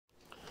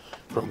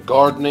From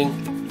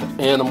gardening to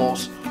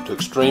animals to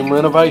extreme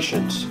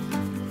renovations,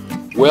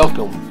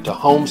 welcome to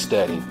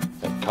Homesteading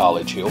at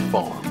College Hill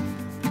Farm.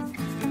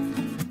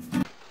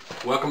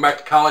 Welcome back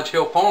to College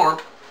Hill Farm.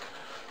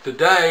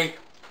 Today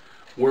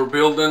we're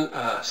building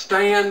a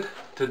stand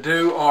to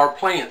do our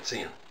plants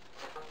in.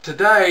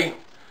 Today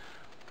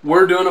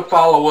we're doing a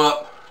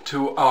follow-up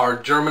to our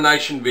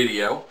germination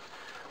video,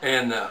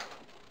 and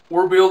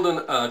we're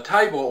building a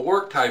table, a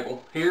work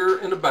table here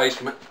in the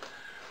basement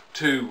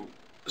to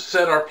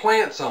set our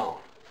plants on.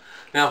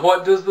 Now,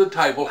 what does the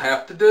table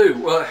have to do?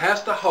 Well, it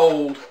has to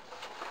hold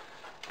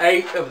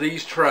 8 of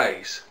these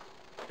trays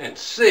and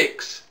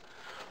 6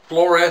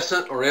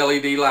 fluorescent or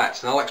LED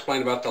lights. And I'll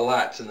explain about the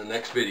lights in the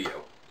next video.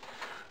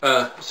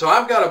 So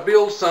I've got to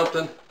build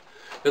something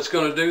that's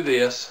going to do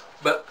this,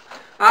 but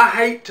I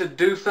hate to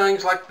do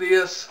things like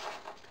this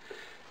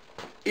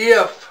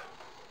if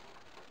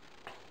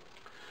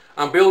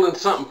I'm building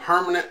something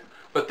permanent,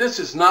 but this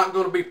is not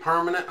going to be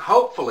permanent.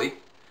 Hopefully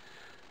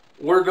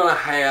we're going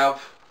to have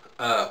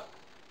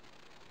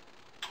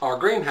our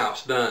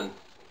greenhouse done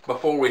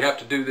before we have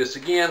to do this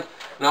again,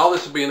 and all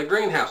this will be in the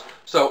greenhouse.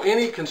 So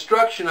any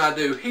construction I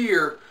do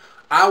here,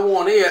 I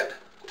want it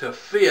to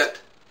fit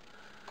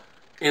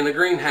in the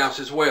greenhouse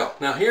as well.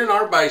 Now, here in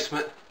our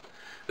basement,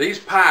 these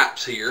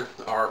pipes here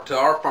are to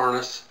our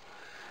furnace,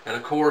 and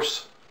of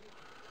course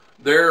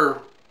they're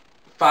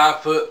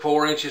 5 foot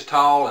 4 inches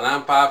tall, and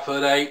I'm 5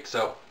 foot 8,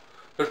 so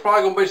there's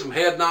probably going to be some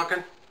head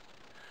knocking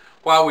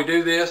while we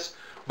do this.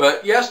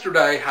 But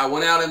yesterday I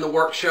went out in the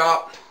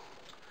workshop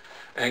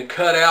and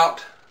cut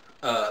out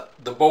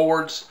the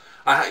boards.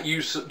 I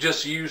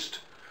just used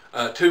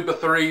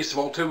 2x3s, some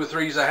old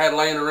 2x3s I had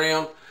laying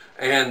around,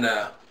 and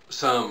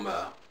some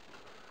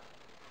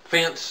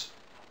fence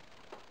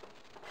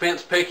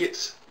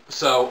pickets.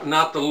 So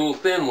not the little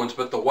thin ones,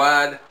 but the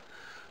wide,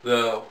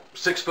 the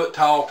 6 foot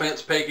tall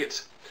fence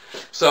pickets.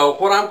 So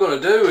what I'm going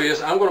to do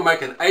is I'm going to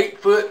make an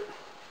 8-foot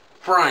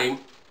frame,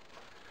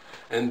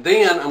 and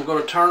then I'm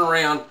going to turn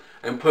around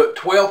and put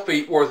 12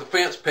 feet worth of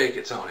fence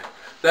pickets on it.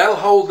 That'll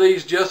hold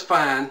these just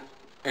fine,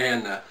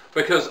 and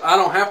because I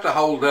don't have to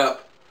hold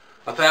up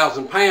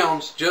 1,000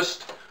 pounds,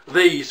 just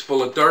these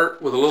full of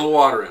dirt with a little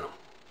water in them.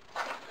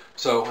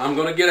 So I'm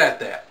going to get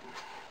at that.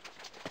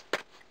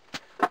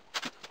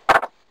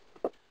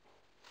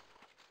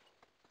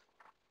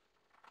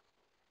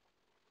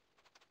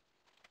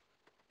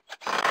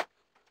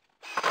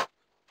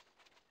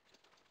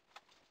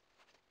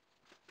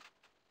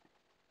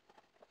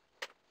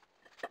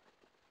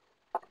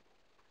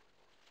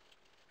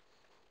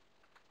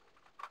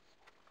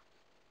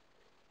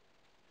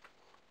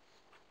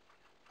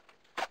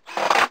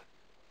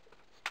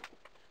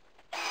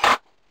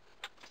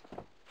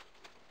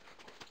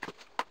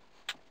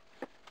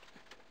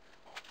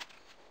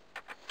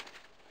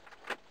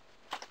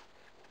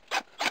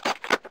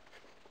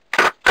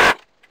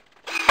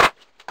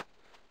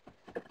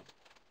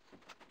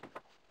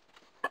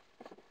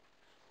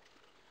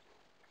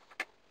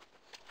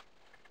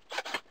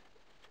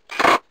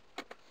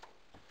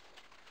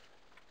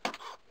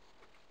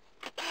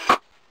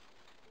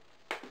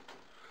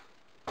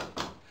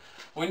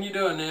 When you're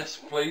doing this,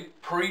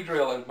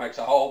 pre-drilling makes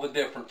all the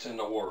difference in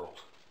the world.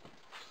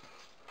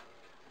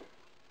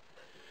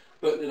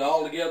 Putting it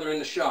all together in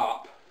the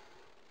shop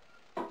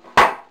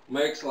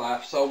makes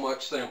life so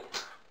much simpler.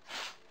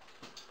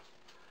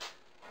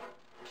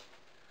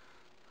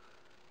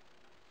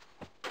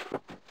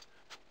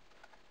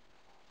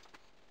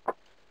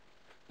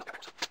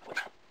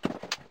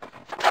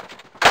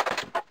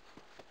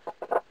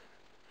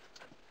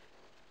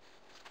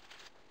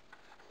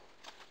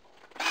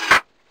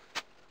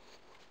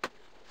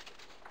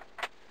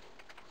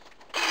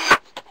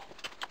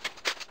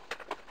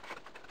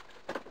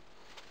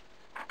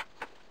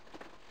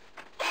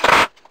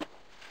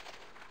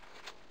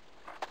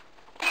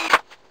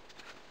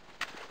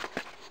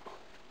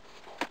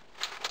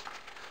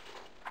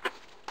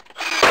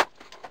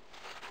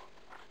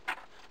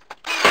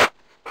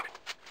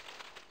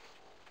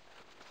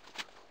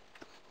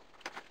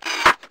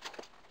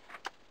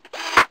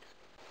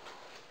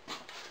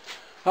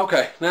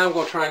 Okay, now I'm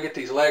going to try and get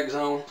these legs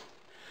on.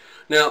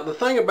 Now, the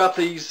thing about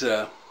these,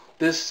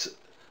 this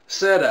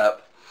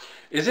setup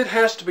is it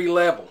has to be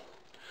level,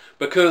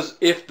 because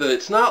if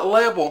it's not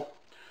level,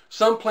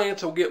 some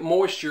plants will get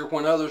moisture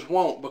when others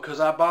won't because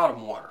I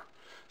bottom water.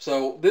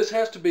 So this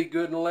has to be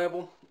good and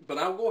level, but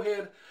I'll go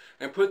ahead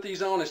and put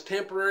these on as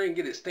temporary and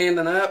get it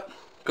standing up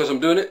because I'm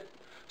doing it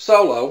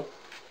solo.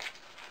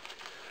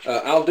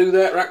 I'll do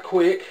that right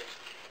quick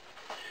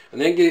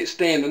and then get it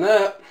standing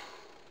up,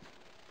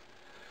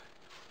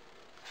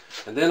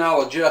 and then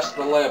I'll adjust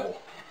the level.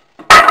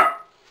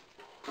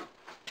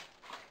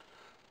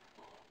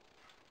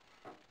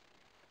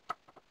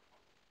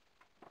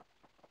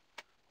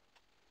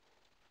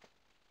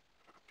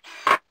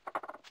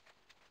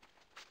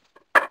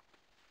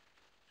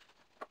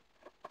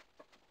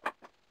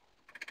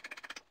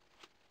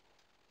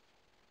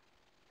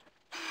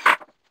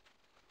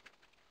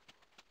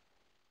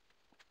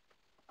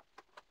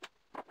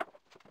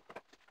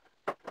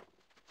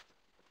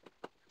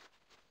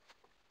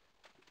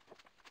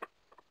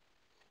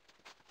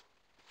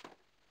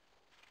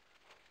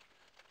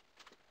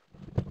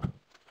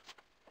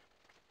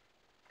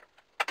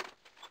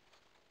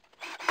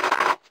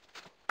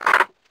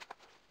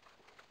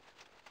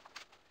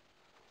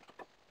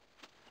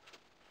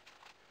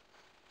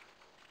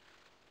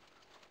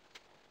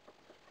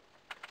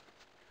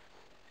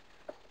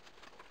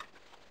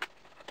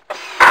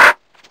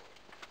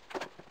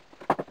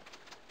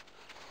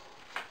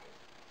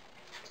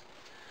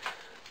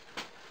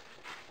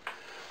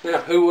 Now,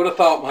 who would have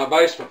thought my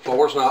basement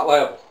floor is not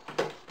level?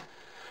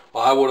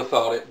 Well, I would have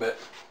thought it, but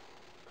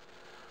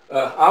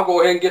I'll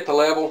go ahead and get the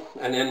level,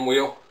 and then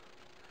we'll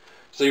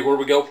see where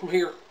we go from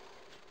here.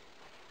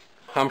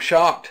 I'm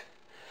shocked.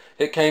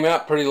 It came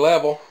out pretty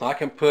level. I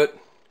can put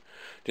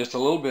just a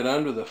little bit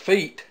under the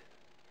feet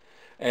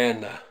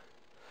and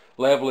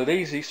level it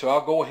easy. So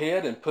I'll go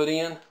ahead and put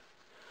in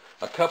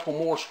a couple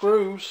more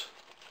screws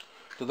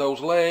to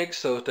those legs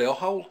so that they'll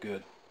hold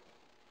good.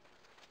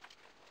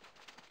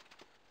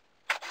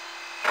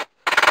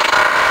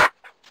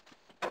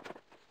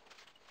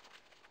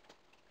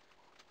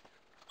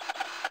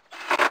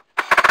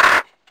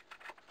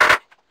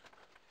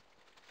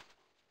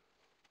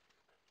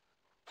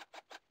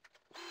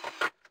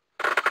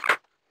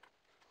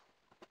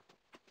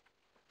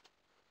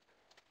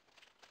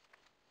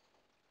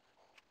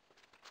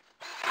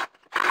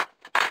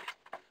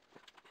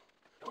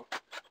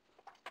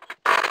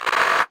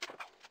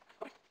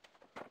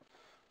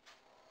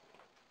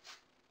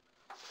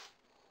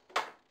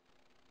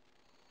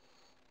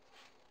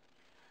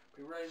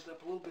 We raised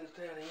up a little bit at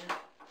that end,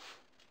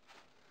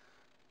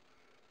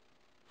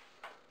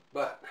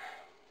 but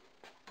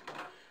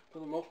for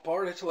the most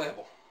part it's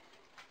level.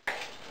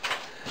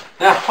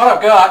 Now what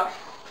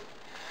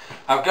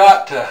I've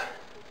got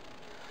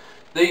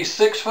these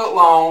 6 foot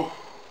long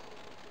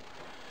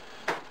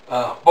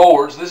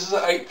boards. This is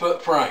an 8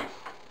 foot frame,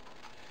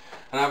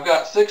 and I've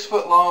got 6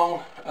 foot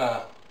long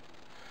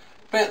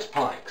fence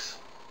planks.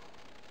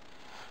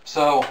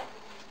 So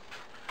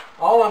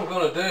all I'm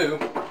going to do,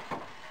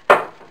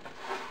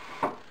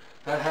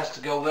 that has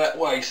to go that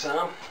way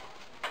some.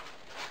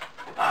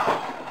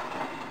 I'm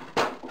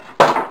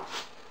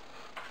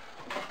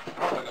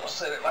going to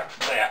set it like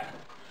that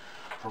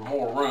for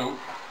more room.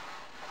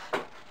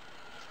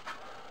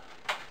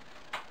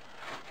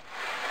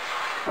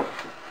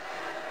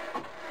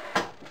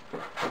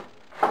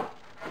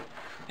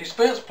 These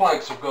fence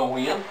planks will go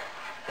in,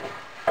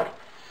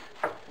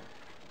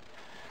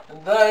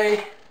 and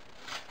they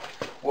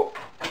will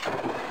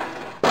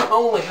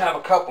only have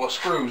a couple of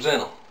screws in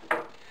them.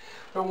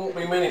 There won't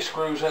be many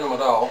screws in them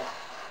at all.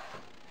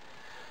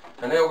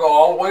 And they'll go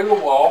all the way to the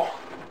wall.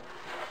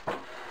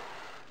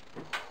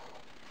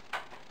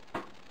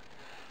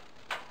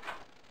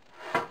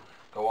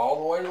 Go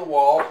all the way to the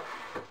wall.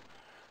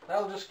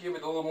 That'll just give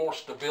it a little more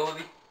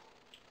stability.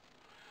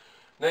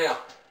 Now,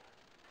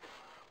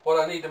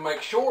 what I need to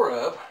make sure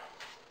of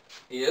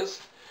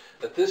is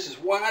that this is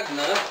wide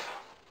enough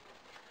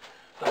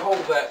to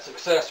hold that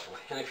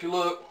successfully. And if you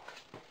look,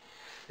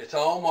 it's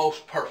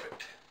almost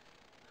perfect.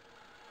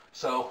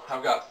 So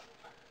I've got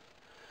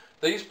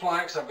these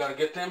planks, I've got to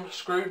get them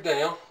screwed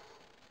down.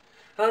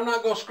 And I'm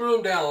not going to screw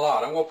them down a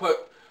lot. I'm going to put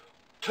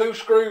 2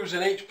 screws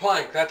in each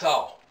plank, that's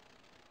all.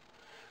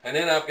 And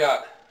then I've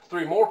got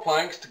 3 more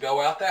planks to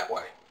go out that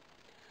way.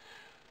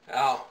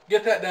 I'll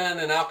get that done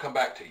and I'll come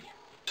back to you.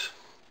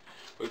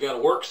 We've got a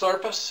work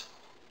surface.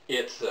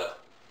 It's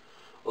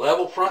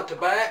level front to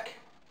back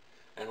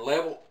and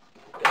level,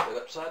 got it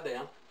upside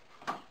down.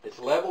 It's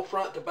level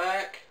front to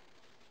back.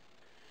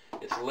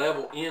 It's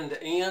level end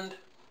to end.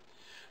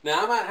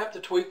 Now I might have to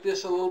tweak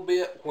this a little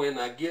bit when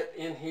I get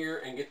in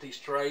here and get these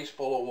trays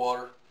full of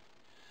water.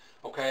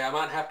 Okay, I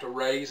might have to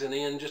raise an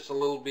end just a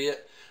little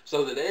bit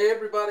so that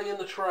everybody in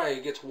the tray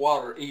gets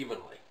water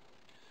evenly,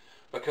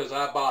 because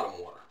I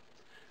bottom water.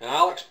 And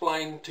I'll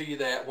explain to you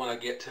that when I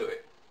get to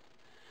it.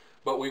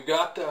 But we've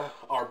got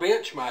our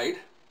bench made,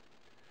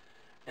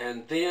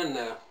 and then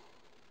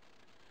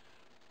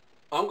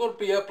I'm going to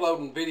be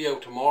uploading video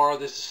tomorrow.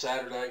 This is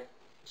Saturday.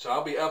 So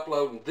I'll be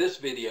uploading this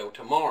video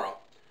tomorrow,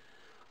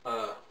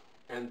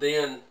 and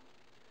then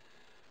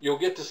you'll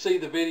get to see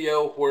the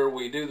video where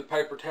we do the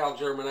paper towel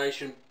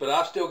germination, but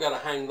I've still got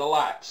to hang the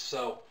lights.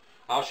 So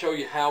I'll show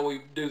you how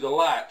we do the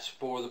lights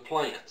for the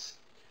plants.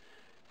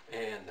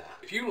 And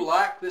if you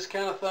like this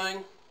kind of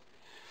thing,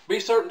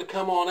 be certain to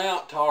come on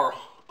out to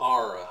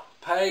our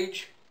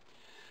page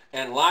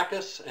and like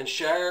us and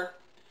share.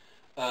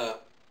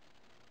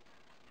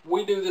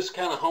 We do this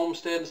kind of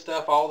homestead and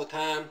stuff all the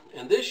time,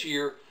 and this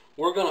year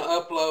we're going to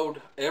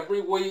upload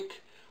every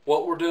week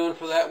what we're doing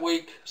for that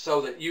week so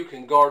that you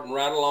can garden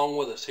right along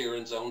with us here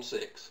in Zone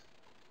 6.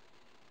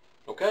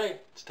 Okay,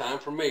 it's time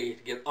for me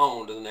to get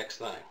on to the next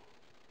thing.